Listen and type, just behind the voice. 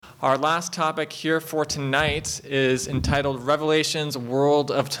Our last topic here for tonight is entitled Revelation's World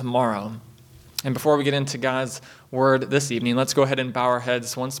of Tomorrow. And before we get into God's word this evening, let's go ahead and bow our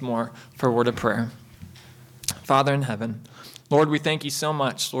heads once more for a word of prayer. Father in heaven, Lord, we thank you so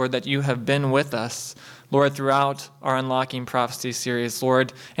much, Lord, that you have been with us, Lord, throughout our Unlocking Prophecy series,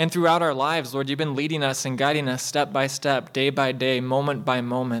 Lord, and throughout our lives, Lord, you've been leading us and guiding us step by step, day by day, moment by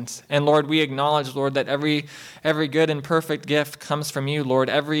moment. And Lord, we acknowledge, Lord, that every good and perfect gift comes from you, Lord.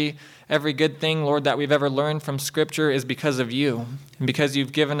 Every good thing, Lord, that we've ever learned from Scripture is because of you, and because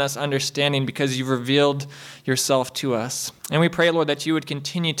you've given us understanding, because you've revealed yourself to us. And we pray, Lord, that you would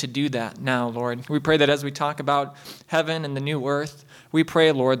continue to do that now, Lord. We pray that as we talk about heaven and the new earth, we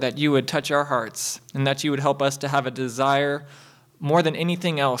pray, Lord, that you would touch our hearts and that you would help us to have a desire more than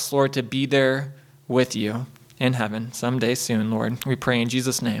anything else, Lord, to be there with you in heaven someday soon, Lord. We pray in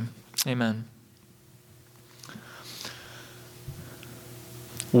Jesus' name. Amen.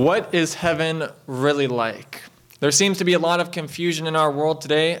 What is heaven really like? There seems to be a lot of confusion in our world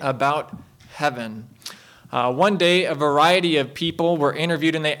today about heaven. One day, a variety of people were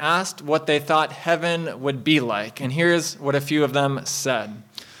interviewed and they asked what they thought heaven would be like. And here's what a few of them said.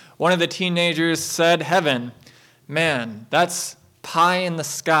 One of the teenagers said, "Heaven, man, that's pie in the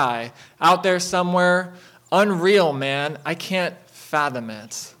sky, out there somewhere, unreal, man. I can't fathom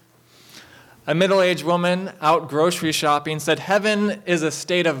it." A middle-aged woman out grocery shopping said, "Heaven is a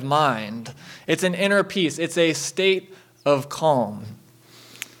state of mind. It's an inner peace. It's a state of calm."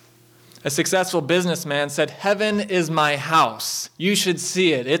 A successful businessman said, "Heaven is my house. You should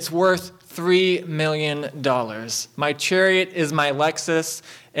see it. It's worth $3 million. My chariot is my Lexus,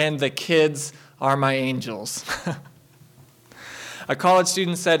 and the kids are my angels." A college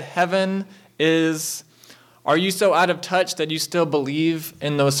student said, "Heaven is... Are you so out of touch that you still believe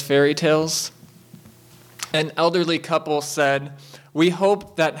in those fairy tales?" An elderly couple said, "We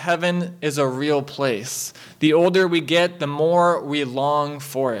hope that heaven is a real place. The older we get, the more we long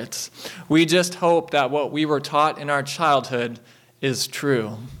for it. We just hope that what we were taught in our childhood is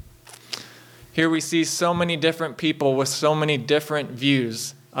true." Here we see so many different people with so many different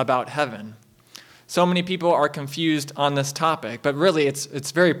views about heaven. So many people are confused on this topic, but really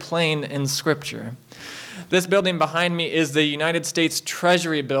it's very plain in Scripture. This building behind me is the United States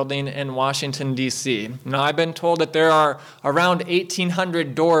Treasury Building in Washington, D.C. Now, I've been told that there are around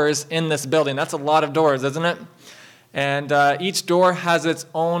 1,800 doors in this building. That's a lot of doors, isn't it? And each door has its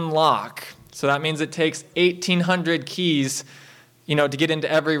own lock. So that means it takes 1,800 keys, to get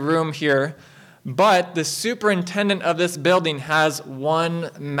into every room here. But the superintendent of this building has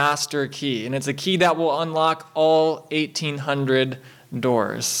one master key, and it's a key that will unlock all 1,800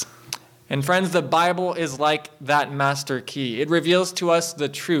 doors. And friends, the Bible is like that master key. It reveals to us the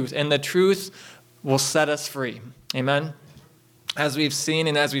truth, and the truth will set us free. Amen? As we've seen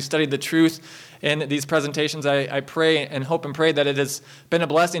and as we've studied the truth in these presentations, I pray and hope and pray that it has been a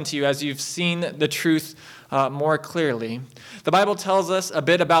blessing to you as you've seen the truth more clearly. The Bible tells us a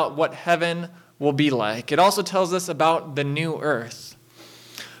bit about what heaven will be like. It also tells us about the new earth.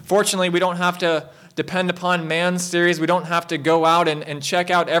 Fortunately, we don't have to depend upon man's theories. We don't have to go out and check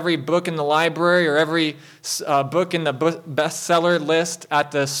out every book in the library or every book in the bestseller list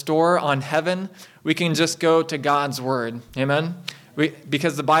at the store on heaven. We can just go to God's word. Amen?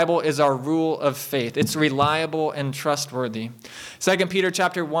 Because the Bible is our rule of faith. It's reliable and trustworthy. 2 Peter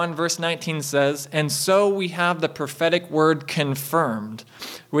chapter 1, verse 19 says, "And so we have the prophetic word confirmed,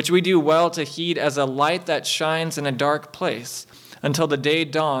 which we do well to heed as a light that shines in a dark place, until the day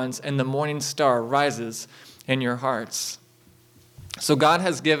dawns and the morning star rises in your hearts." So God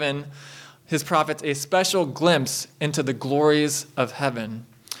has given his prophets a special glimpse into the glories of heaven.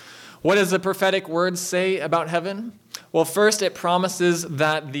 What does the prophetic word say about heaven? Well, first it promises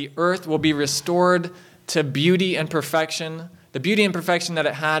that the earth will be restored to beauty and perfection, the beauty and perfection that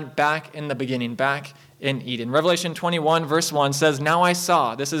it had back in the beginning, back in Eden. Revelation 21 verse 1 says, "Now I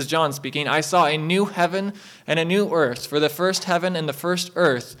saw," this is John speaking, "I saw a new heaven and a new earth, for the first heaven and the first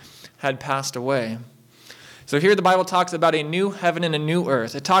earth had passed away." So here the Bible talks about a new heaven and a new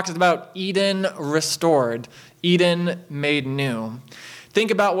earth. It talks about Eden restored, Eden made new. Think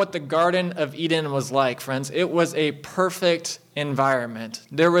about what the Garden of Eden was like, friends. It was a perfect environment.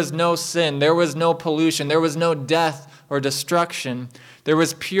 There was no sin. There was no pollution. There was no death or destruction. There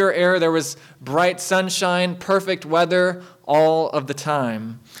was pure air. There was bright sunshine, perfect weather all of the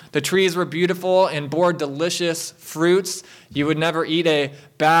time. The trees were beautiful and bore delicious fruits. You would never eat a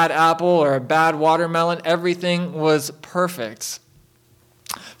bad apple or a bad watermelon. Everything was perfect.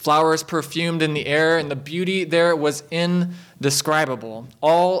 Flowers perfumed in the air, and the beauty there was indescribable.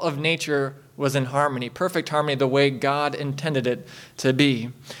 All of nature was in harmony, perfect harmony, the way God intended it to be.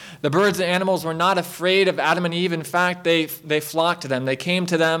 The birds and animals were not afraid of Adam and Eve. In fact, they flocked to them. They came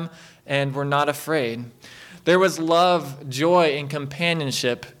to them and were not afraid. There was love, joy, and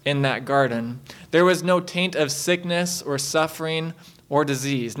companionship in that garden. There was no taint of sickness or suffering or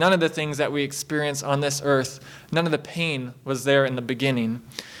disease. None of the things that we experience on this earth, none of the pain was there in the beginning.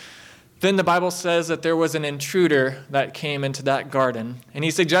 Then the Bible says that there was an intruder that came into that garden, and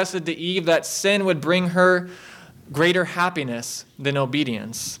he suggested to Eve that sin would bring her greater happiness than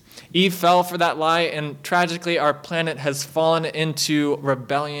obedience. Eve fell for that lie, and tragically our planet has fallen into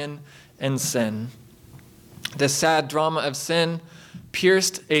rebellion and sin. The sad drama of sin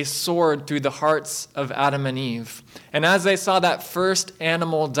pierced a sword through the hearts of Adam and Eve. And as they saw that first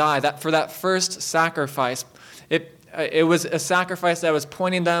animal die, for that first sacrifice, it was a sacrifice that was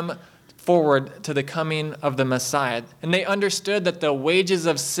pointing them forward to the coming of the Messiah. And they understood that the wages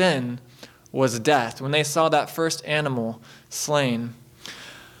of sin was death when they saw that first animal slain.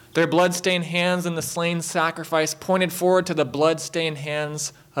 Their blood-stained hands and the slain sacrifice pointed forward to the blood-stained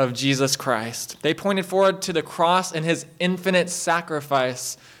hands of Jesus Christ. They pointed forward to the cross and his infinite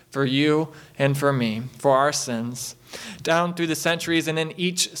sacrifice for you and for me, for our sins. Down through the centuries and in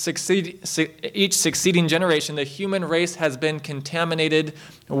each succeeding generation, the human race has been contaminated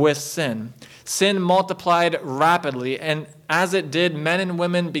with sin. Sin multiplied rapidly, and as it did, men and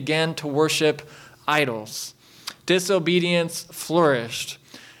women began to worship idols. Disobedience flourished.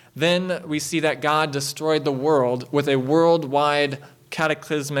 Then we see that God destroyed the world with a worldwide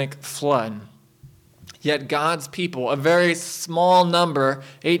cataclysmic flood. Yet God's people, a very small number,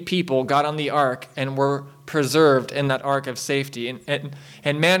 8 people, got on the ark and were preserved in that ark of safety.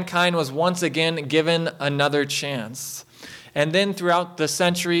 And mankind was once again given another chance. And then throughout the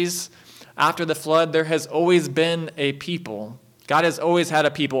centuries after the flood, there has always been a people. God has always had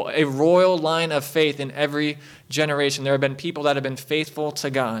a people, a royal line of faith in every generation. There have been people that have been faithful to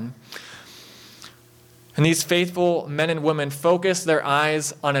God. And these faithful men and women focused their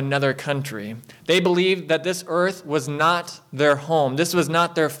eyes on another country. They believed that this earth was not their home. This was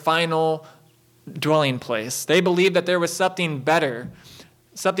not their final dwelling place. They believed that there was something better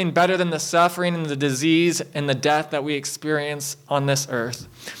than the suffering and the disease and the death that we experience on this earth.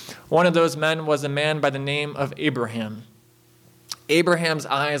 One of those men was a man by the name of Abraham. Abraham's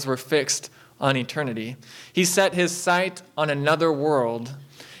eyes were fixed on eternity. He set his sight on another world.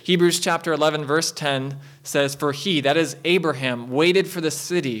 Hebrews chapter 11, verse 10 says, "For he," that is Abraham, "waited for the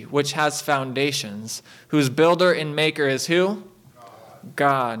city which has foundations, whose builder and maker is who?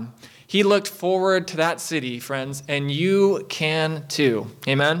 God. He looked forward to that city, friends, and you can too."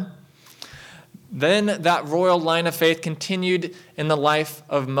 Amen? Then that royal line of faith continued in the life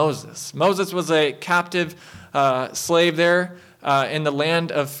of Moses. Moses was a captive slave there in the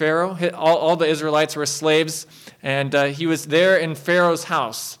land of Pharaoh. All the Israelites were slaves, and he was there in Pharaoh's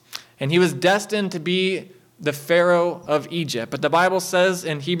house. And he was destined to be the Pharaoh of Egypt. But the Bible says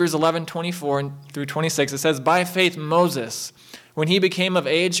in Hebrews 11:24 through 26, it says, "By faith Moses, when he became of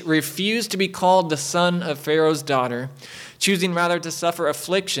age, refused to be called the son of Pharaoh's daughter, choosing rather to suffer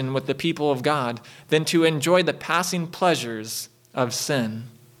affliction with the people of God than to enjoy the passing pleasures of sin."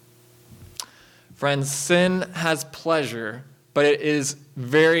 Friends, sin has pleasure, but it is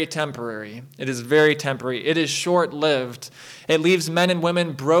very temporary. It is very temporary. It is short-lived. It leaves men and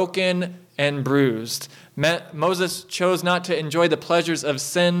women broken and bruised. Moses chose not to enjoy the pleasures of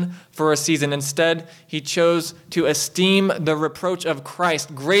sin for a season. Instead, he chose to esteem the reproach of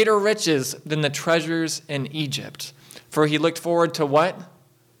Christ greater riches than the treasures in Egypt. For he looked forward to what?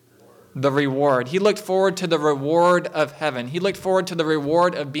 The reward. He looked forward to the reward of heaven. He looked forward to the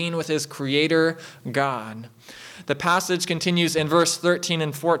reward of being with his Creator God. The passage continues in verse 13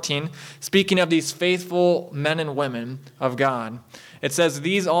 and 14, speaking of these faithful men and women of God. It says,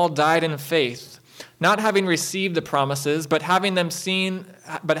 "These all died in faith, not having received the promises, but having seen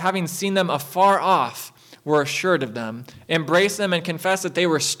them afar off, were assured of them, embraced them, and confessed that they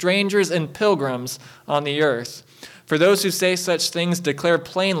were strangers and pilgrims on the earth. For those who say such things declare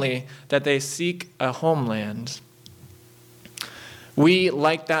plainly that they seek a homeland." We,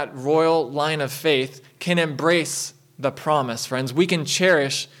 like that royal line of faith, can embrace the promise, friends. We can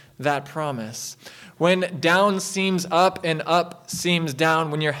cherish that promise. When down seems up and up seems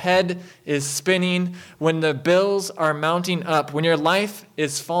down, when your head is spinning, when the bills are mounting up, when your life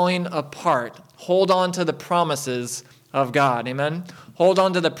is falling apart, hold on to the promises of God. Amen? Hold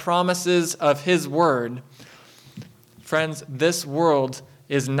on to the promises of his word. Friends, this world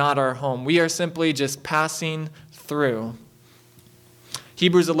is not our home. We are simply just passing through.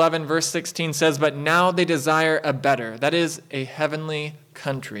 Hebrews 11, verse 16 says, "But now they desire a better," that is, a heavenly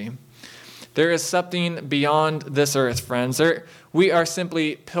country. There is something beyond this earth, friends. We are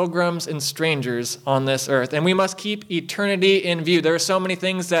simply pilgrims and strangers on this earth, and we must keep eternity in view. There are so many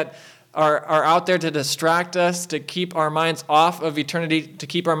things that are out there to distract us, to keep our minds off of eternity, to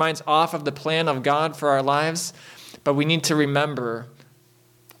keep our minds off of the plan of God for our lives. But we need to remember,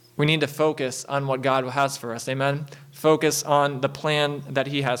 we need to focus on what God has for us. Amen? Focus on the plan that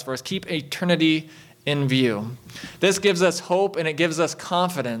he has for us. Keep eternity in view. This gives us hope and it gives us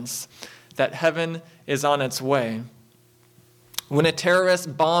confidence that heaven is on its way. When a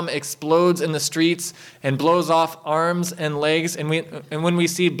terrorist bomb explodes in the streets and blows off arms and legs, and when we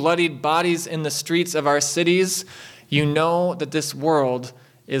see bloodied bodies in the streets of our cities, you know that this world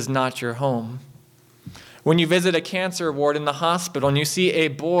is not your home. When you visit a cancer ward in the hospital and you see a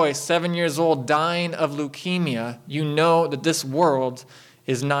boy 7 years old dying of leukemia, you know that this world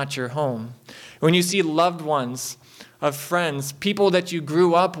is not your home. When you see loved ones of friends, people that you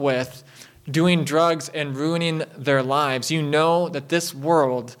grew up with, doing drugs and ruining their lives, you know that this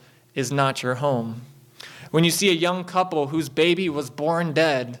world is not your home. When you see a young couple whose baby was born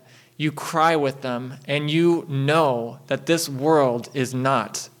dead, you cry with them and you know that this world is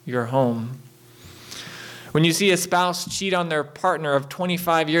not your home. When you see a spouse cheat on their partner of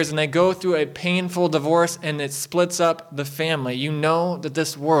 25 years and they go through a painful divorce and it splits up the family, you know that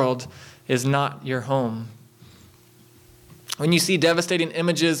this world is not your home. When you see devastating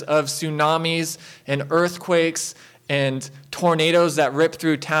images of tsunamis and earthquakes and tornadoes that rip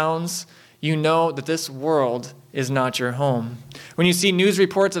through towns, you know that this world is not your home. When you see news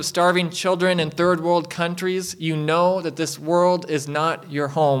reports of starving children in third world countries, you know that this world is not your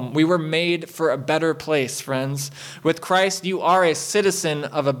home. We were made for a better place, friends. With Christ, you are a citizen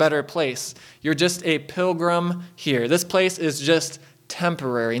of a better place. You're just a pilgrim here. This place is just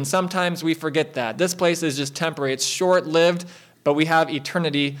temporary, and sometimes we forget that. This place is just temporary. It's short-lived, but we have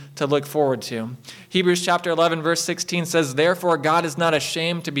eternity to look forward to. Hebrews chapter 11, verse 16 says, "Therefore God is not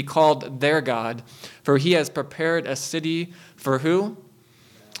ashamed to be called their God, for he has prepared a city for who?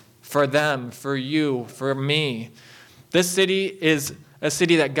 For them, for you, for me." This city is a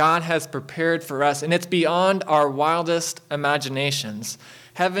city that God has prepared for us, and it's beyond our wildest imaginations.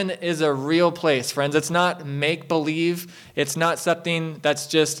 Heaven is a real place, friends. It's not make-believe. It's not something that's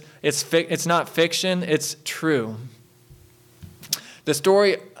just, it's not fiction. It's true.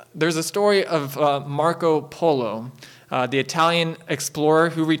 There's a story of Marco Polo, the Italian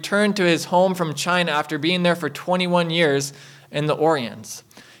explorer who returned to his home from China after being there for 21 years in the Orient.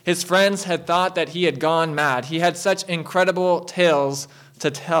 His friends had thought that he had gone mad. He had such incredible tales to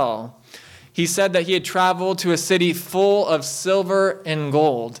tell. He said that he had traveled to a city full of silver and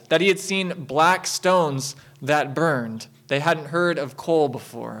gold, that he had seen black stones that burned. They hadn't heard of coal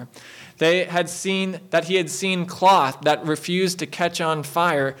before. He had seen cloth that refused to catch on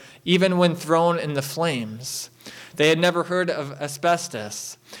fire even when thrown in the flames. They had never heard of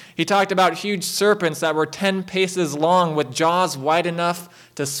asbestos. He talked about huge serpents that were 10 paces long with jaws wide enough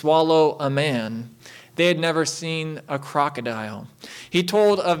to swallow a man. They had never seen a crocodile. He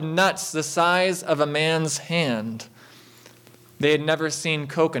told of nuts the size of a man's hand. They had never seen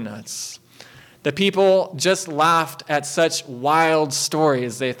coconuts. The people just laughed at such wild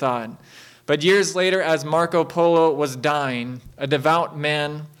stories, they thought. But years later, as Marco Polo was dying, a devout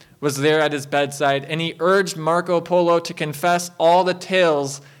man was there at his bedside, and he urged Marco Polo to confess all the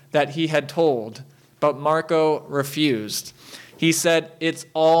tales that he had told. But Marco refused. He said, "It's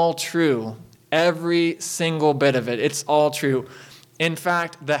all true. Every single bit of it. It's all true. In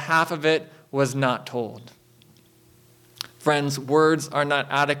fact, the half of it was not told." Friends, words are not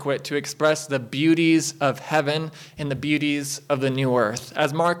adequate to express the beauties of heaven and the beauties of the new earth.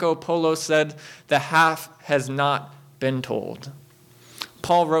 As Marco Polo said, the half has not been told.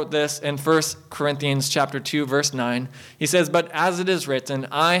 Paul wrote this in 1 Corinthians chapter 2, verse 9. He says, "But as it is written,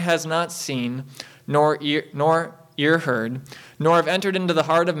 eye has not seen, nor ear heard, nor have entered into the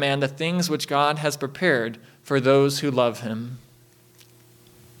heart of man the things which God has prepared for those who love him."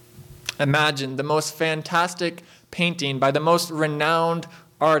 Imagine the most fantastic painting by the most renowned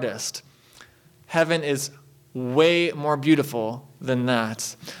artist. Heaven is way more beautiful than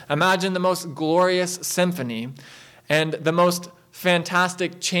that. Imagine the most glorious symphony and the most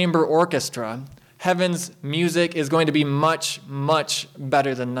fantastic chamber orchestra. Heaven's music is going to be much, much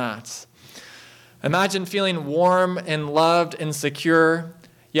better than that. Imagine feeling warm and loved and secure,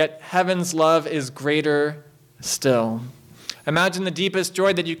 yet heaven's love is greater still. Imagine the deepest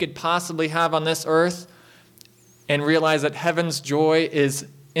joy that you could possibly have on this earth and realize that heaven's joy is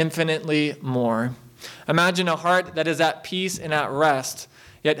infinitely more. Imagine a heart that is at peace and at rest,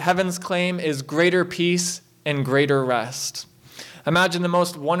 yet heaven's claim is greater peace and greater rest. Imagine the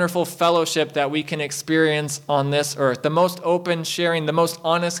most wonderful fellowship that we can experience on this earth, the most open sharing, the most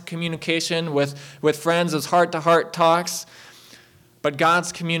honest communication with friends, those heart-to-heart talks. But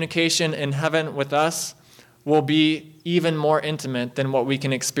God's communication in heaven with us will be even more intimate than what we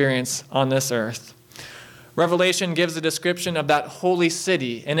can experience on this earth. Revelation gives a description of that holy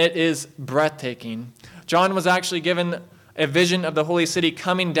city, and it is breathtaking. John was actually given a vision of the holy city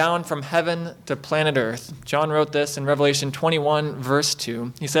coming down from heaven to planet Earth. John wrote this in Revelation 21, verse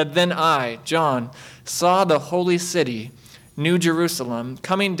 2. He said, "Then I, John, saw the holy city, New Jerusalem,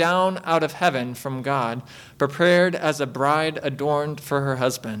 coming down out of heaven from God, prepared as a bride adorned for her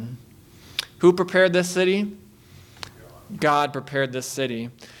husband." Who prepared this city? God prepared this city.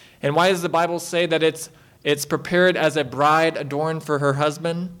 And why does the Bible say that it's prepared as a bride adorned for her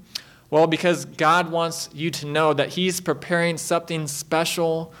husband? Well, because God wants you to know that he's preparing something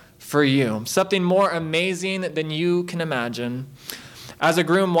special for you, something more amazing than you can imagine. As a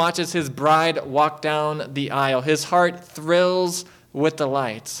groom watches his bride walk down the aisle, his heart thrills with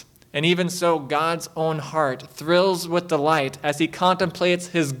delight. And even so, God's own heart thrills with delight as he contemplates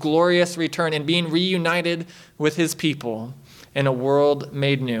his glorious return and being reunited with his people in a world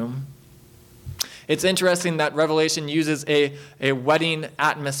made new. It's interesting that Revelation uses a wedding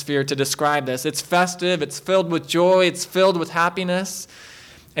atmosphere to describe this. It's festive, it's filled with joy, it's filled with happiness.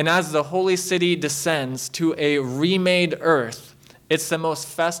 And as the holy city descends to a remade earth, it's the most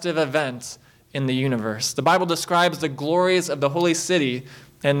festive event in the universe. The Bible describes the glories of the holy city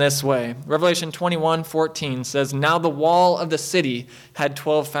in this way. Revelation 21:14 says, "Now the wall of the city had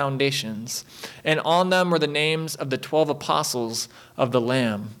 12 foundations, and on them were the names of the 12 apostles of the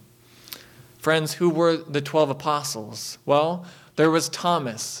Lamb." Friends, who were the 12 apostles? Well, there was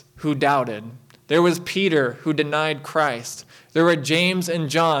Thomas, who doubted. There was Peter, who denied Christ. There were James and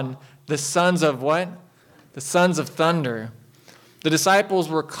John, the sons of what? The sons of thunder. The disciples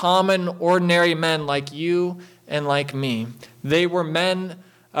were common, ordinary men like you and like me. They were men.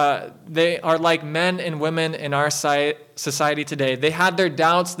 They are like men and women in our society today. They had their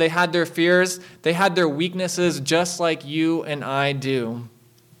doubts, they had their fears, they had their weaknesses just like you and I do.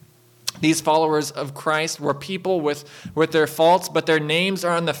 These followers of Christ were people with their faults, but their names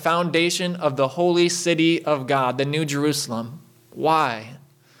are on the foundation of the holy city of God, the New Jerusalem. Why?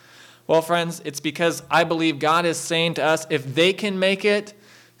 Well, friends, it's because I believe God is saying to us, if they can make it,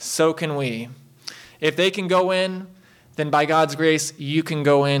 so can we. If they can go in, then by God's grace, you can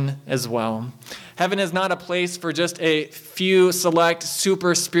go in as well. Heaven is not a place for just a few select,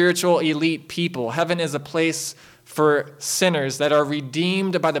 super spiritual, elite people. Heaven is a place for sinners that are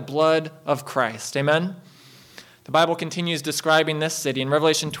redeemed by the blood of Christ. Amen? The Bible continues describing this city. In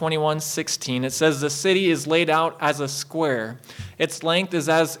Revelation 21:16, it says, "The city is laid out as a square. Its length is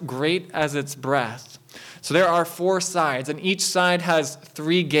as great as its breadth." So there are 4 sides, and each side has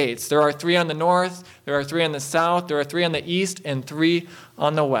 3 gates. There are 3 on the north, there are 3 on the south, there are 3 on the east, and 3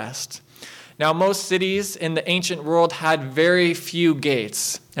 on the west. Now, most cities in the ancient world had very few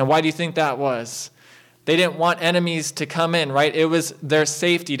gates. And why do you think that was? They didn't want enemies to come in, right? It was their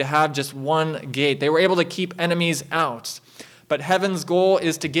safety to have just one gate. They were able to keep enemies out. But heaven's goal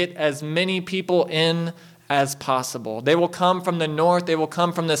is to get as many people in as possible. They will come from the north, they will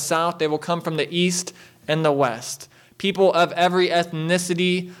come from the south, they will come from the east and the west. People of every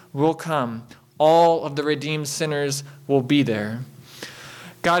ethnicity will come. All of the redeemed sinners will be there.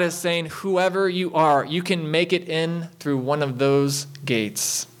 God is saying, whoever you are, you can make it in through one of those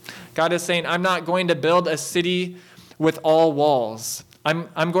gates. God is saying, I'm not going to build a city with all walls.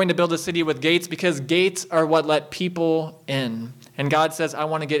 I'm going to build a city with gates because gates are what let people in. And God says, I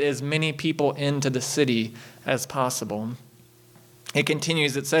want to get as many people into the city as possible. It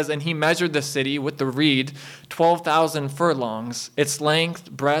continues, it says, "And he measured the city with the reed, 12,000 furlongs. Its length,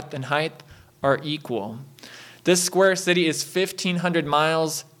 breadth, and height are equal." This square city is 1,500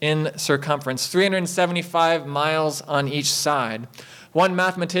 miles in circumference, 375 miles on each side. One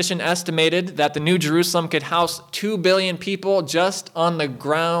mathematician estimated that the New Jerusalem could house 2 billion people just on the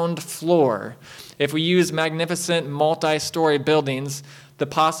ground floor. If we use magnificent multi-story buildings, the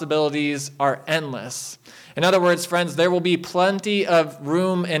possibilities are endless. In other words, friends, there will be plenty of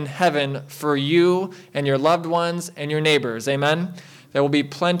room in heaven for you and your loved ones and your neighbors. Amen? There will be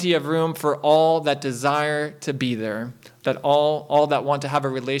plenty of room for all that desire to be there, that all that want to have a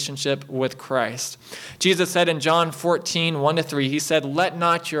relationship with Christ. Jesus said in John 14:1-3, he said, "Let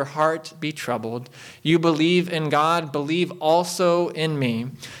not your heart be troubled. You believe in God, believe also in me.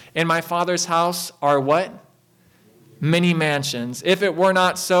 In my Father's house are" what? "Many mansions. If it were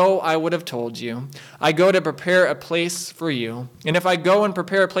not so, I would have told you. I go to prepare a place for you. And if I go and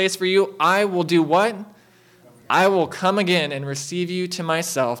prepare a place for you, I will do" what? I will come again and receive you to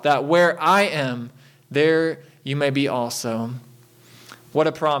myself, that where I am, there you may be also. What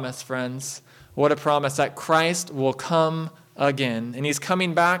a promise, friends. What a promise that Christ will come again. And he's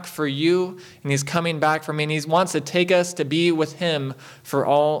coming back for you, and he's coming back for me, and he wants to take us to be with him for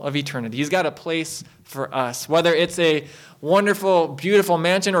all of eternity. He's got a place for us, whether it's a wonderful, beautiful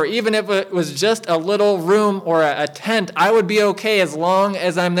mansion, or even if it was just a little room or a tent, I would be okay as long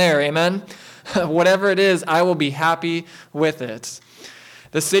as I'm there. Amen? Whatever it is, I will be happy with it.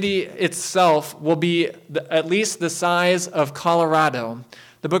 The city itself will be at least the size of Colorado.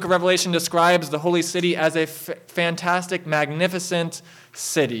 The book of Revelation describes the holy city as a fantastic, magnificent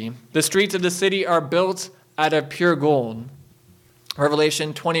city. The streets of the city are built out of pure gold.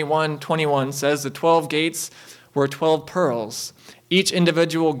 Revelation 21:21 says the 12 gates were 12 pearls. Each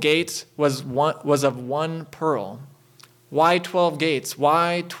individual gate was of one pearl. Why 12 gates?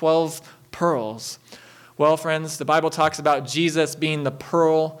 Why 12 pearls? Well, friends, the Bible talks about Jesus being the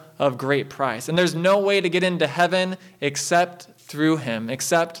pearl of great price. And there's no way to get into heaven except through him,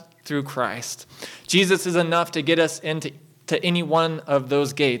 except through Christ. Jesus is enough to get us into any one of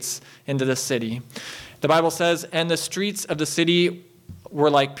those gates into the city. The Bible says, and the streets of the city were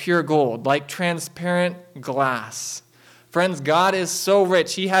like pure gold, like transparent glass. Friends, God is so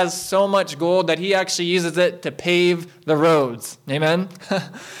rich. He has so much gold that he actually uses it to pave the roads. Amen?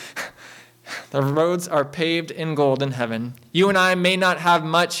 The roads are paved in gold in heaven. You and I may not have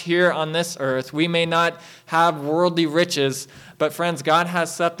much here on this earth. We may not have worldly riches, but friends, God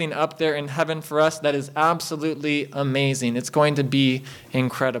has something up there in heaven for us that is absolutely amazing. It's going to be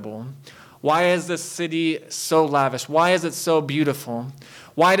incredible. Why is this city so lavish? Why is it so beautiful?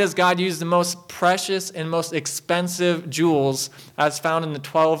 Why does God use the most precious and most expensive jewels as found in the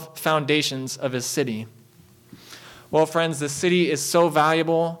 12 foundations of his city? Well, friends, the city is so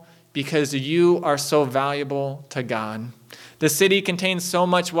valuable because you are so valuable to God. The city contains so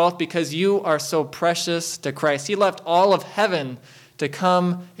much wealth because you are so precious to Christ. He left all of heaven to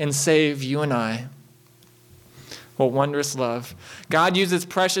come and save you and I. What wondrous love. God uses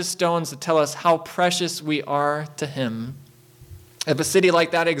precious stones to tell us how precious we are to him. If a city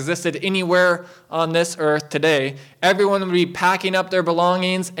like that existed anywhere on this earth today, everyone would be packing up their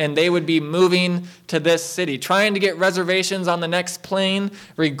belongings and they would be moving to this city, trying to get reservations on the next plane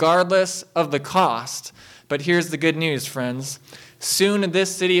regardless of the cost. But here's the good news, friends. Soon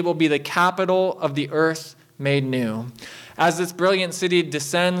this city will be the capital of the earth made new. As this brilliant city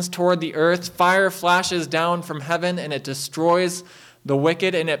descends toward the earth, fire flashes down from heaven and it destroys the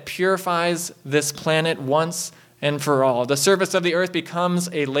wicked and it purifies this planet once and for all. The surface of the earth becomes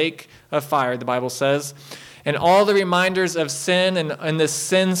a lake of fire, the Bible says. And all the reminders of sin and this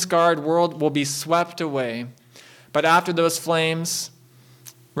sin-scarred world will be swept away. But after those flames,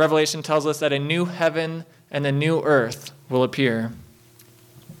 Revelation tells us that a new heaven and a new earth will appear.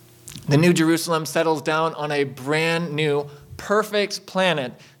 The New Jerusalem settles down on a brand new, perfect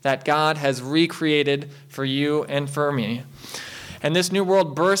planet that God has recreated for you and for me. And this new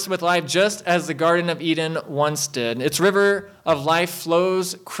world bursts with life just as the Garden of Eden once did. Its river of life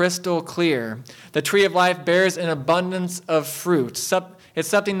flows crystal clear. The tree of life bears an abundance of fruit. It's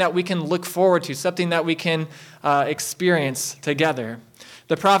something that we can look forward to, something that we can experience together.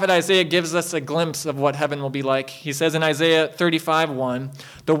 The prophet Isaiah gives us a glimpse of what heaven will be like. He says in Isaiah 35:1,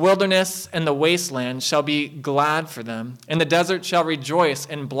 "The wilderness and the wasteland shall be glad for them, and the desert shall rejoice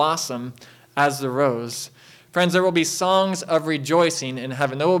and blossom as the rose." Friends, there will be songs of rejoicing in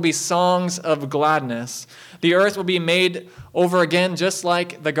heaven. There will be songs of gladness. The earth will be made over again just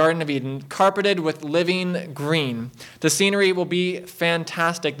like the Garden of Eden, carpeted with living green. The scenery will be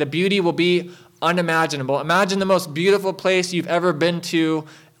fantastic. The beauty will be unimaginable. Imagine the most beautiful place you've ever been to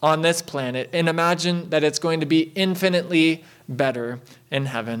on this planet, and imagine that it's going to be infinitely better in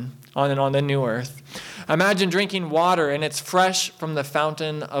heaven, on the new earth. Imagine drinking water and it's fresh from the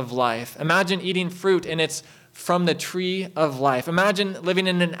fountain of life. Imagine eating fruit and it's from the tree of life. Imagine living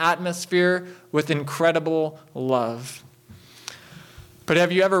in an atmosphere with incredible love. But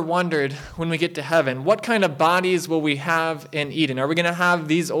have you ever wondered, when we get to heaven, what kind of bodies will we have in Eden? Are we going to have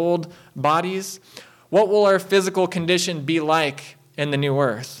these old bodies? What will our physical condition be like in the new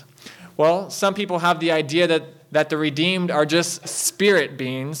earth? Well, some people have the idea that the redeemed are just spirit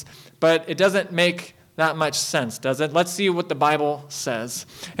beings, but it doesn't make that much sense, does it? Let's see what the Bible says.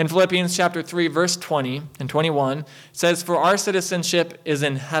 In Philippians chapter 3, verse 20 and 21, it says, "For our citizenship is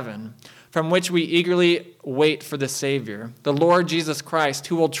in heaven, from which we eagerly wait for the Savior, the Lord Jesus Christ,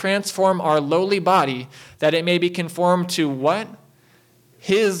 who will transform our lowly body, that it may be conformed to" what?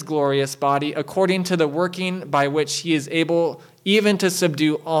 "His glorious body, according to the working by which he is able even to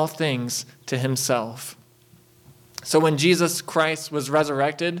subdue all things to himself." So when Jesus Christ was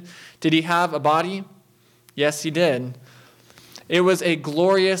resurrected, did he have a body? Yes, he did. It was a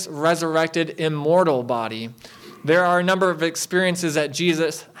glorious, resurrected, immortal body. There are a number of experiences that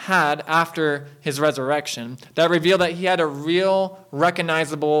Jesus had after his resurrection that reveal that he had a real,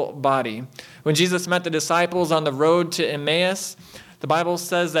 recognizable body. When Jesus met the disciples on the road to Emmaus, the Bible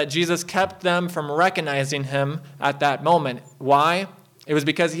says that Jesus kept them from recognizing him at that moment. Why? It was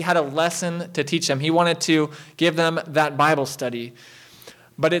because he had a lesson to teach them. He wanted to give them that Bible study.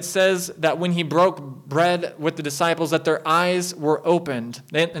 But it says that when he broke bread with the disciples, that their eyes were opened,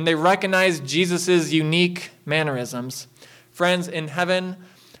 and they recognized Jesus' unique mannerisms. Friends, in heaven,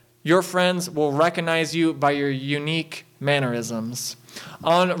 your friends will recognize you by your unique mannerisms.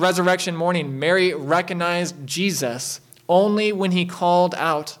 On resurrection morning, Mary recognized Jesus only when he called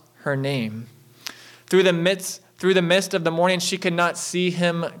out her name. Through the mist of the morning, she could not see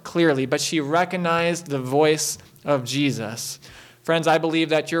him clearly, but she recognized the voice of Jesus. Friends, I believe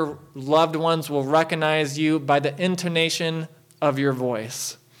that your loved ones will recognize you by the intonation of your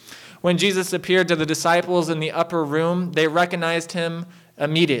voice. When Jesus appeared to the disciples in the upper room, they recognized him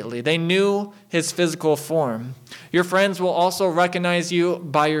immediately. They knew his physical form. Your friends will also recognize you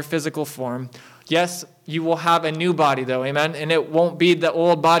by your physical form. Yes, you will have a new body, though, amen? And it won't be the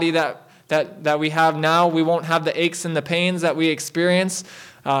old body that we have now. We won't have the aches and the pains that we experience,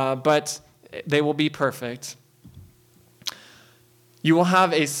 but they will be perfect. You will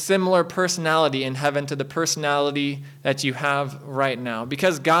have a similar personality in heaven to the personality that you have right now,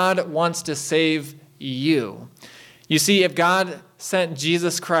 because God wants to save you. You see, if God sent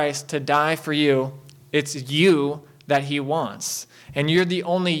Jesus Christ to die for you, it's you that he wants. And you're the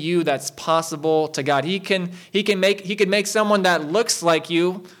only you that's possible to God. He could make someone that looks like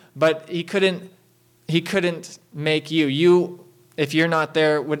you, but he couldn't make you. You, if you're not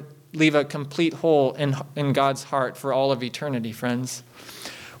there, would leave a complete hole in God's heart for all of eternity, friends.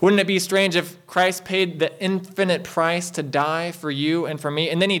 Wouldn't it be strange if Christ paid the infinite price to die for you and for me,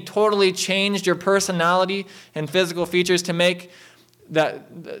 and then he totally changed your personality and physical features to make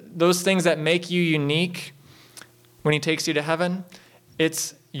those things that make you unique when he takes you to heaven?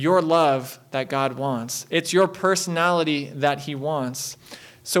 It's your love that God wants. It's your personality that he wants.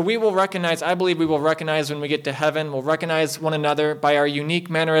 So I believe we will recognize when we get to heaven, we'll recognize one another by our unique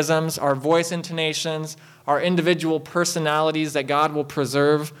mannerisms, our voice intonations, our individual personalities that God will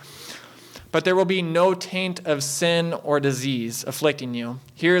preserve. But there will be no taint of sin or disease afflicting you.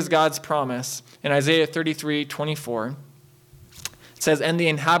 Here is God's promise in Isaiah 33:24. It says, "And the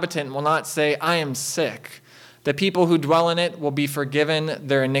inhabitant will not say, 'I am sick.' The people who dwell in it will be forgiven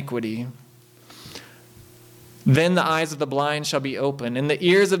their iniquity. Then the eyes of the blind shall be opened, and the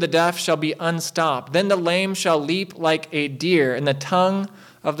ears of the deaf shall be unstopped. Then the lame shall leap like a deer, and the tongue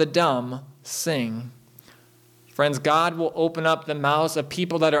of the dumb sing." Friends, God will open up the mouths of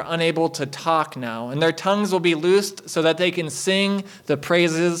people that are unable to talk now, and their tongues will be loosed so that they can sing the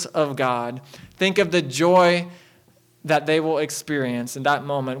praises of God. Think of the joy that they will experience in that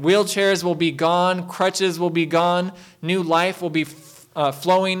moment. Wheelchairs will be gone, crutches will be gone, new life will be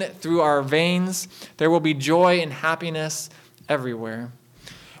flowing through our veins. There will be joy and happiness everywhere.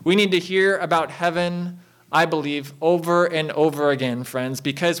 We need to hear about heaven, I believe, over and over again, friends,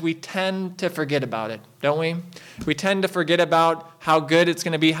 because we tend to forget about it, don't we? We tend to forget about how good it's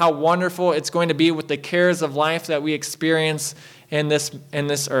going to be, how wonderful it's going to be with the cares of life that we experience in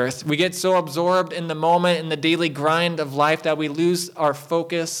this earth. We get so absorbed in the moment, in the daily grind of life, that we lose our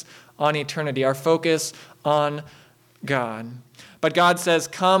focus on eternity, our focus on God. But God says,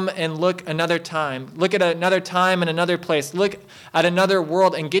 come and look another time. Look at another time and another place. Look at another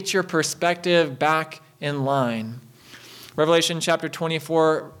world and get your perspective back in line. Revelation chapter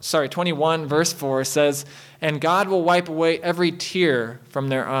 21, verse 4 says, "And God will wipe away every tear from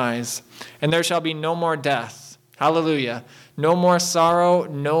their eyes, and there shall be no more death." Hallelujah. No more sorrow,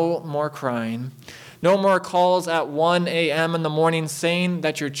 no more crying. No more calls at 1 a.m. in the morning saying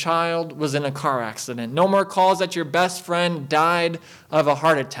that your child was in a car accident. No more calls that your best friend died of a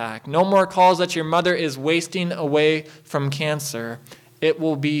heart attack. No more calls that your mother is wasting away from cancer. It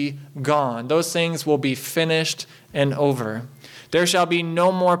will be gone. Those things will be finished and over. There shall be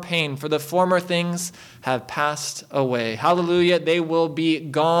no more pain, for the former things have passed away. Hallelujah. They will be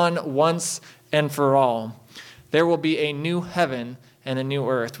gone once and for all. There will be a new heaven and a new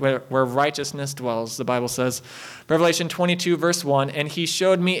earth where righteousness dwells, the Bible says. Revelation 22, verse 1, "And he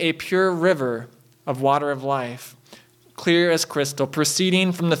showed me a pure river of water of life, clear as crystal,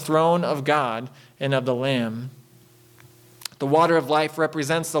 proceeding from the throne of God and of the Lamb." The water of life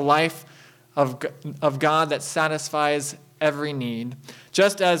represents the life of God that satisfies every need.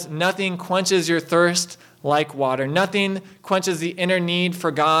 Just as nothing quenches your thirst like water. Nothing quenches the inner need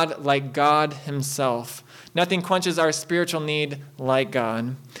for God like God himself. Nothing quenches our spiritual need like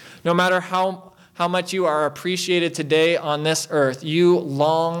God. No matter how much you are appreciated today on this earth, you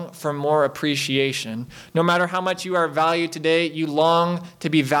long for more appreciation. No matter how much you are valued today, you long to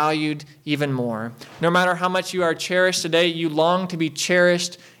be valued even more. No matter how much you are cherished today, you long to be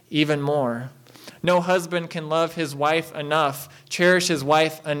cherished even more. No husband can love his wife enough, cherish his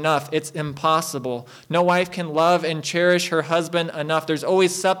wife enough. It's impossible. No wife can love and cherish her husband enough. There's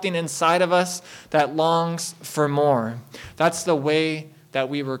always something inside of us that longs for more. That's the way that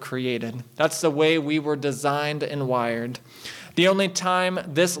we were created. That's the way we were designed and wired. The only time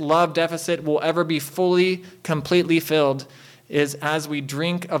this love deficit will ever be fully, completely filled is as we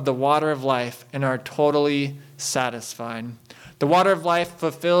drink of the water of life and are totally satisfied. The water of life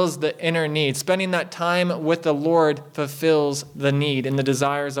fulfills the inner need. Spending that time with the Lord fulfills the need and the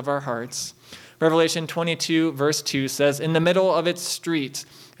desires of our hearts. Revelation 22, verse 2 says, "In the middle of its street,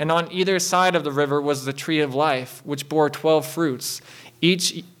 and on either side of the river was the tree of life, which bore 12 fruits,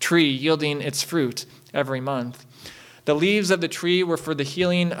 each tree yielding its fruit every month. The leaves of the tree were for the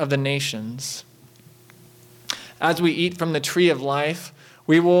healing of the nations." As we eat from the tree of life,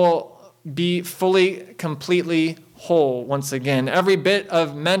 we will be fully, completely whole once again. Every bit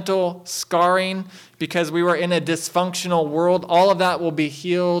of mental scarring because we were in a dysfunctional world, all of that will be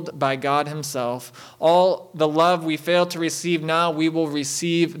healed by God himself. All the love we fail to receive now, we will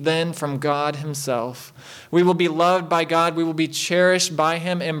receive then from God himself. We will be loved by God. We will be cherished by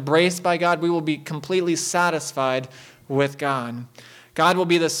him, embraced by God. We will be completely satisfied with God. God will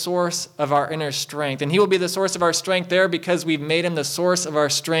be the source of our inner strength, and he will be the source of our strength there because we've made him the source of our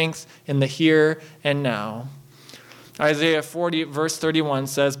strength in the here and now. Isaiah 40, verse 31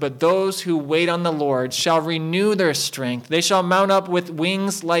 says, "But those who wait on the Lord shall renew their strength. They shall mount up with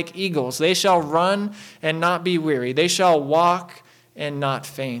wings like eagles. They shall run and not be weary. They shall walk and not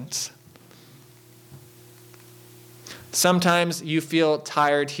faint." Sometimes you feel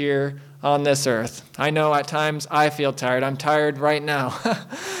tired here on this earth. I know at times I feel tired. I'm tired right now.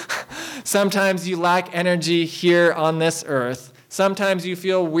 Sometimes you lack energy here on this earth. Sometimes you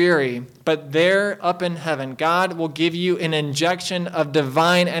feel weary, but there up in heaven, God will give you an injection of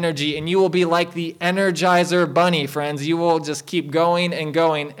divine energy, and you will be like the Energizer Bunny, friends. You will just keep going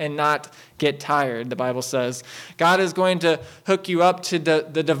and not get tired, the Bible says. God is going to hook you up to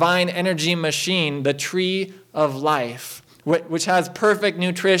the divine energy machine, the tree of life, which has perfect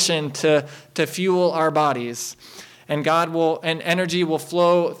nutrition to fuel our bodies. And energy will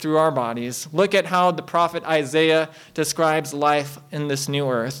flow through our bodies. Look at how the prophet Isaiah describes life in this new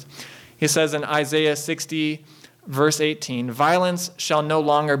earth. He says in Isaiah 60, verse 18, "Violence shall no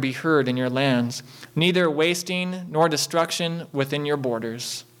longer be heard in your lands, neither wasting nor destruction within your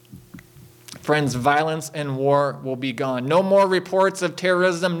borders." Friends, violence and war will be gone. No more reports of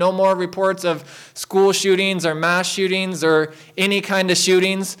terrorism, no more reports of school shootings or mass shootings or any kind of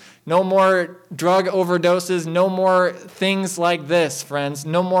shootings. No more drug overdoses, no more things like this, friends.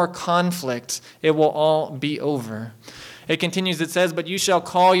 No more conflict. It will all be over. It continues, it says, "But you shall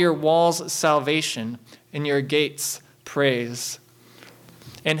call your walls salvation and your gates praise.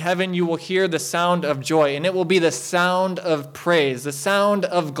 In heaven you will hear the sound of joy, and it will be the sound of praise, the sound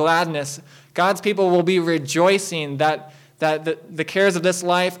of gladness." God's people will be rejoicing that the cares of this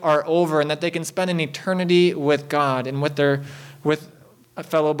life are over and that they can spend an eternity with God and with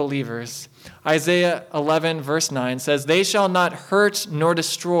fellow believers. Isaiah 11, verse 9 says, "They shall not hurt nor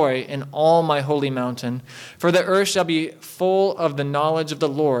destroy in all my holy mountain, for the earth shall be full of the knowledge of the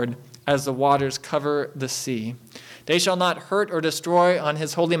Lord as the waters cover the sea." They shall not hurt or destroy on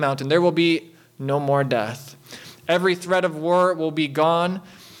his holy mountain. There will be no more death. Every threat of war will be gone.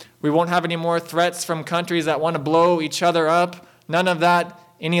 We won't have any more threats from countries that want to blow each other up. None of that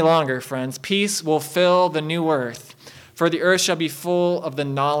any longer, friends. Peace will fill the new earth, for the earth shall be full of the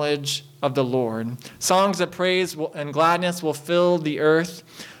knowledge of the Lord. Songs of praise and gladness will fill the earth.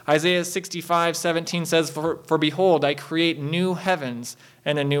 Isaiah 65:17 says, For behold, I create new heavens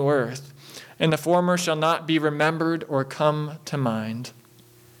and a new earth, and the former shall not be remembered or come to mind.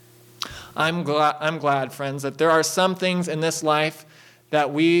 I'm glad, friends, that there are some things in this life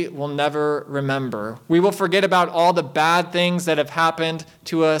that we will never remember. We will forget about all the bad things that have happened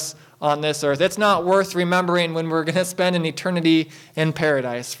to us on this earth. It's not worth remembering when we're going to spend an eternity in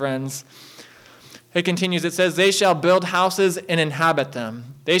paradise, friends. It continues, it says, "They shall build houses and inhabit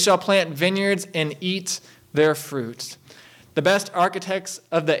them. They shall plant vineyards and eat their fruit." The best architects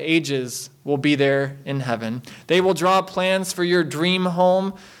of the ages will be there in heaven. They will draw plans for your dream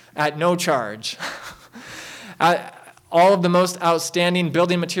home at no charge. All of the most outstanding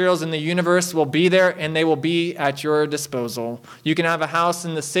building materials in the universe will be there, and they will be at your disposal. You can have a house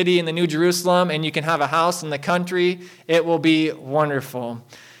in the city in the New Jerusalem, and you can have a house in the country. It will be wonderful.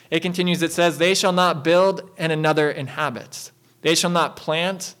 It continues, it says, they shall not build and another inhabit. They shall not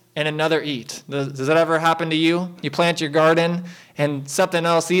plant and another eat. Does that ever happen to you? You plant your garden and something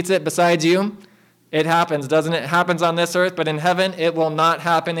else eats it besides you? It happens, doesn't it? It happens on this earth, but in heaven it will not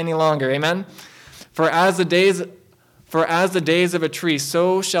happen any longer. Amen? For as the days of a tree,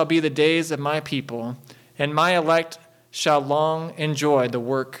 so shall be the days of my people, and my elect shall long enjoy the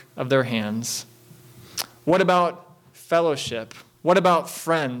work of their hands. What about fellowship? What about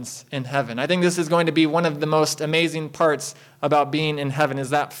friends in heaven? I think this is going to be one of the most amazing parts about being in heaven, is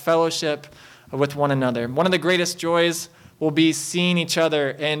that fellowship with one another. One of the greatest joys will be seeing each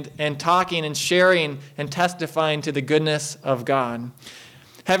other and talking and sharing and testifying to the goodness of God.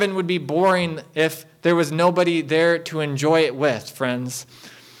 Heaven would be boring if there was nobody there to enjoy it with, friends.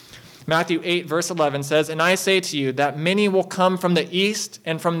 Matthew 8, verse 11 says, and I say to you that many will come from the east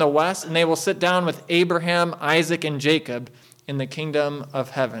and from the west, and they will sit down with Abraham, Isaac, and Jacob in the kingdom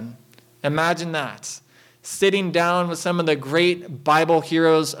of heaven. Imagine that. Sitting down with some of the great Bible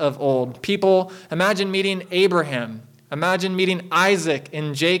heroes of old. People, imagine meeting Abraham. Imagine meeting Isaac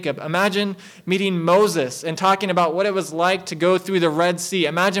and Jacob. Imagine meeting Moses and talking about what it was like to go through the Red Sea.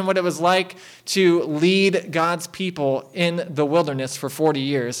 Imagine what it was like to lead God's people in the wilderness for 40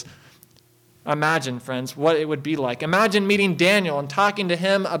 years. Imagine, friends, what it would be like. Imagine meeting Daniel and talking to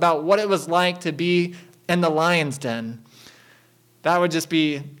him about what it was like to be in the lion's den. That would just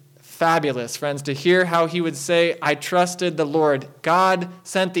be fabulous, friends, to hear how he would say, I trusted the Lord. God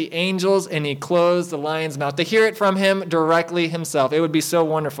sent the angels and he closed the lion's mouth. To hear it from him directly himself. It would be so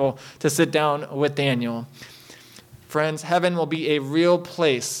wonderful to sit down with Daniel. Friends, heaven will be a real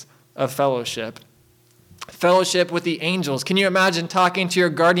place of fellowship. Fellowship with the angels. Can you imagine talking to your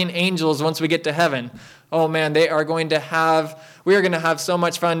guardian angels once we get to heaven? Oh man, we are going to have so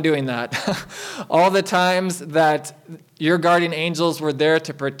much fun doing that. All the times that your guardian angels were there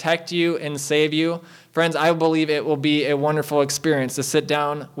to protect you and save you. Friends, I believe it will be a wonderful experience to sit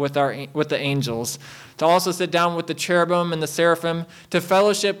down with the angels, to also sit down with the cherubim and the seraphim, to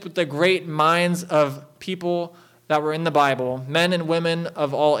fellowship with the great minds of people that were in the Bible, men and women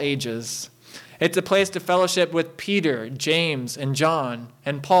of all ages. It's a place to fellowship with Peter, James, and John,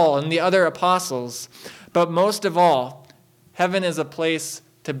 and Paul, and the other apostles. But most of all, heaven is a place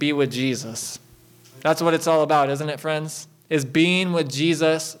to be with Jesus. That's what it's all about, isn't it, friends? Is being with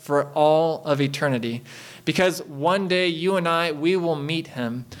Jesus for all of eternity. Because one day you and I, we will meet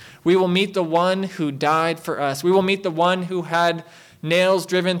him. We will meet the one who died for us. We will meet the one who had nails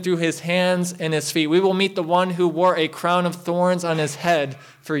driven through his hands and his feet. We will meet the one who wore a crown of thorns on his head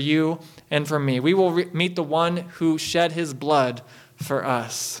for you and for me. We will meet the one who shed his blood for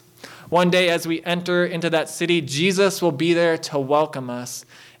us. One day as we enter into that city, Jesus will be there to welcome us.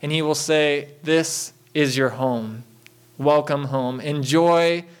 And he will say, this is your home. Welcome home.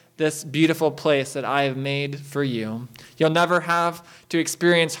 Enjoy this beautiful place that I have made for you. You'll never have to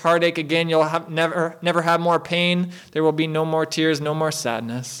experience heartache again. You'll never have more pain. There will be no more tears, no more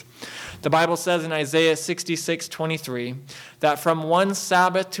sadness. The Bible says in Isaiah 66:23 that from one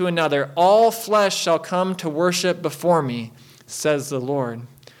Sabbath to another, all flesh shall come to worship before me, says the Lord.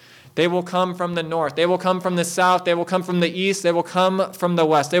 They will come from the north. They will come from the south. They will come from the east. They will come from the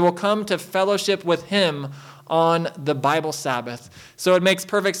west. They will come to fellowship with him on the Bible Sabbath. So it makes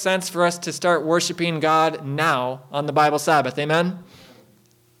perfect sense for us to start worshiping God now on the Bible Sabbath. Amen?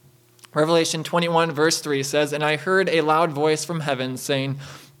 Revelation 21 verse 3 says, and I heard a loud voice from heaven saying,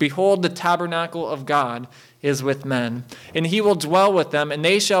 behold, the tabernacle of God is with men, and he will dwell with them, and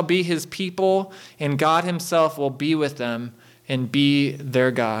they shall be his people, and God himself will be with them and be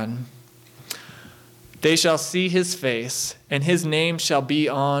their God. They shall see his face, and his name shall be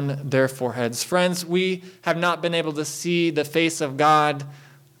on their foreheads. Friends, we have not been able to see the face of God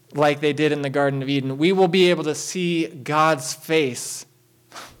like they did in the Garden of Eden. We will be able to see God's face.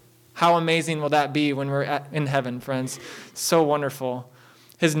 How amazing will that be when we're in heaven, friends? So wonderful.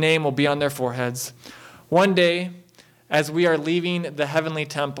 His name will be on their foreheads. One day, as we are leaving the heavenly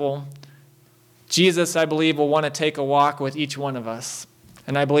temple, Jesus, I believe, will want to take a walk with each one of us.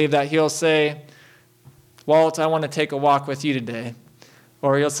 And I believe that he'll say, Walt, I want to take a walk with you today.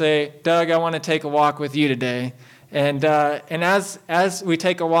 Or he'll say, Doug, I want to take a walk with you today. And as we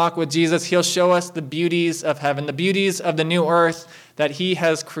take a walk with Jesus, he'll show us the beauties of heaven, the beauties of the new earth that he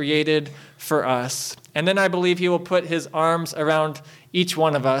has created for us. And then I believe he will put his arms around each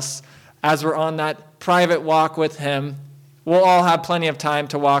one of us as we're on that private walk with him. We'll all have plenty of time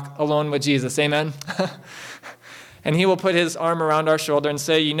to walk alone with Jesus. Amen? And he will put his arm around our shoulder and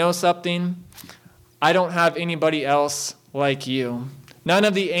say, you know something? I don't have anybody else like you. None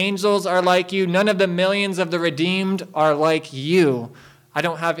of the angels are like you. None of the millions of the redeemed are like you. I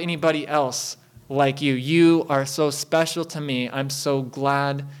don't have anybody else like you. You are so special to me. I'm so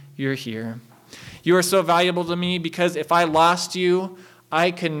glad you're here. You are so valuable to me because if I lost you,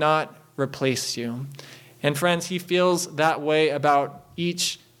 I could not replace you. And friends, he feels that way about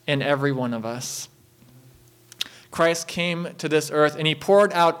each and every one of us. Christ came to this earth and he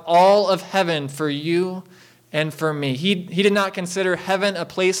poured out all of heaven for you and for me. He did not consider heaven a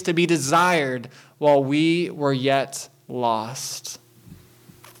place to be desired while we were yet lost.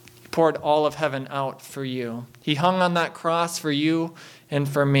 He poured all of heaven out for you. He hung on that cross for you and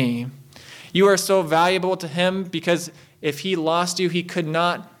for me. You are so valuable to him because if he lost you, he could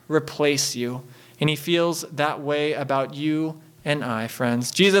not replace you. And he feels that way about you and I,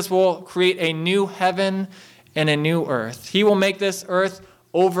 friends. Jesus will create a new heaven and a new earth. He will make this earth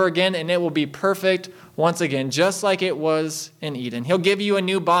over again, and it will be perfect once again, just like it was in Eden. He'll give you a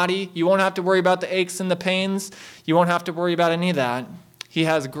new body. You won't have to worry about the aches and the pains. You won't have to worry about any of that. He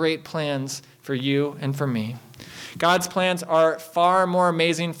has great plans for you and for me. God's plans are far more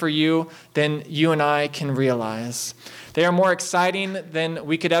amazing for you than you and I can realize. They are more exciting than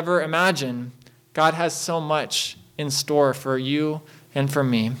we could ever imagine. God has so much in store for you and for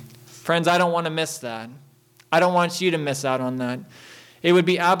me. Friends, I don't want to miss that. I don't want you to miss out on that. It would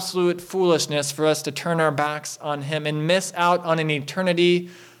be absolute foolishness for us to turn our backs on him and miss out on an eternity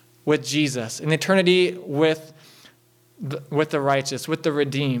with Jesus, an eternity with the righteous, with the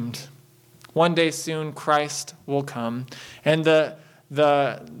redeemed. One day soon, Christ will come, and the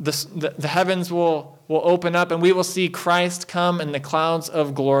heavens will open up, and we will see Christ come in the clouds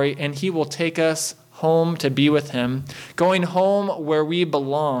of glory, and he will take us home to be with him, going home where we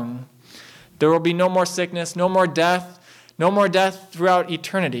belong. There will be no more sickness, no more death throughout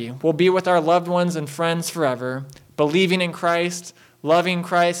eternity. We'll be with our loved ones and friends forever, believing in Christ, loving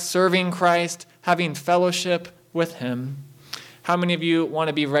Christ, serving Christ, having fellowship with him. How many of you want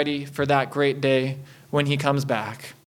to be ready for that great day when he comes back?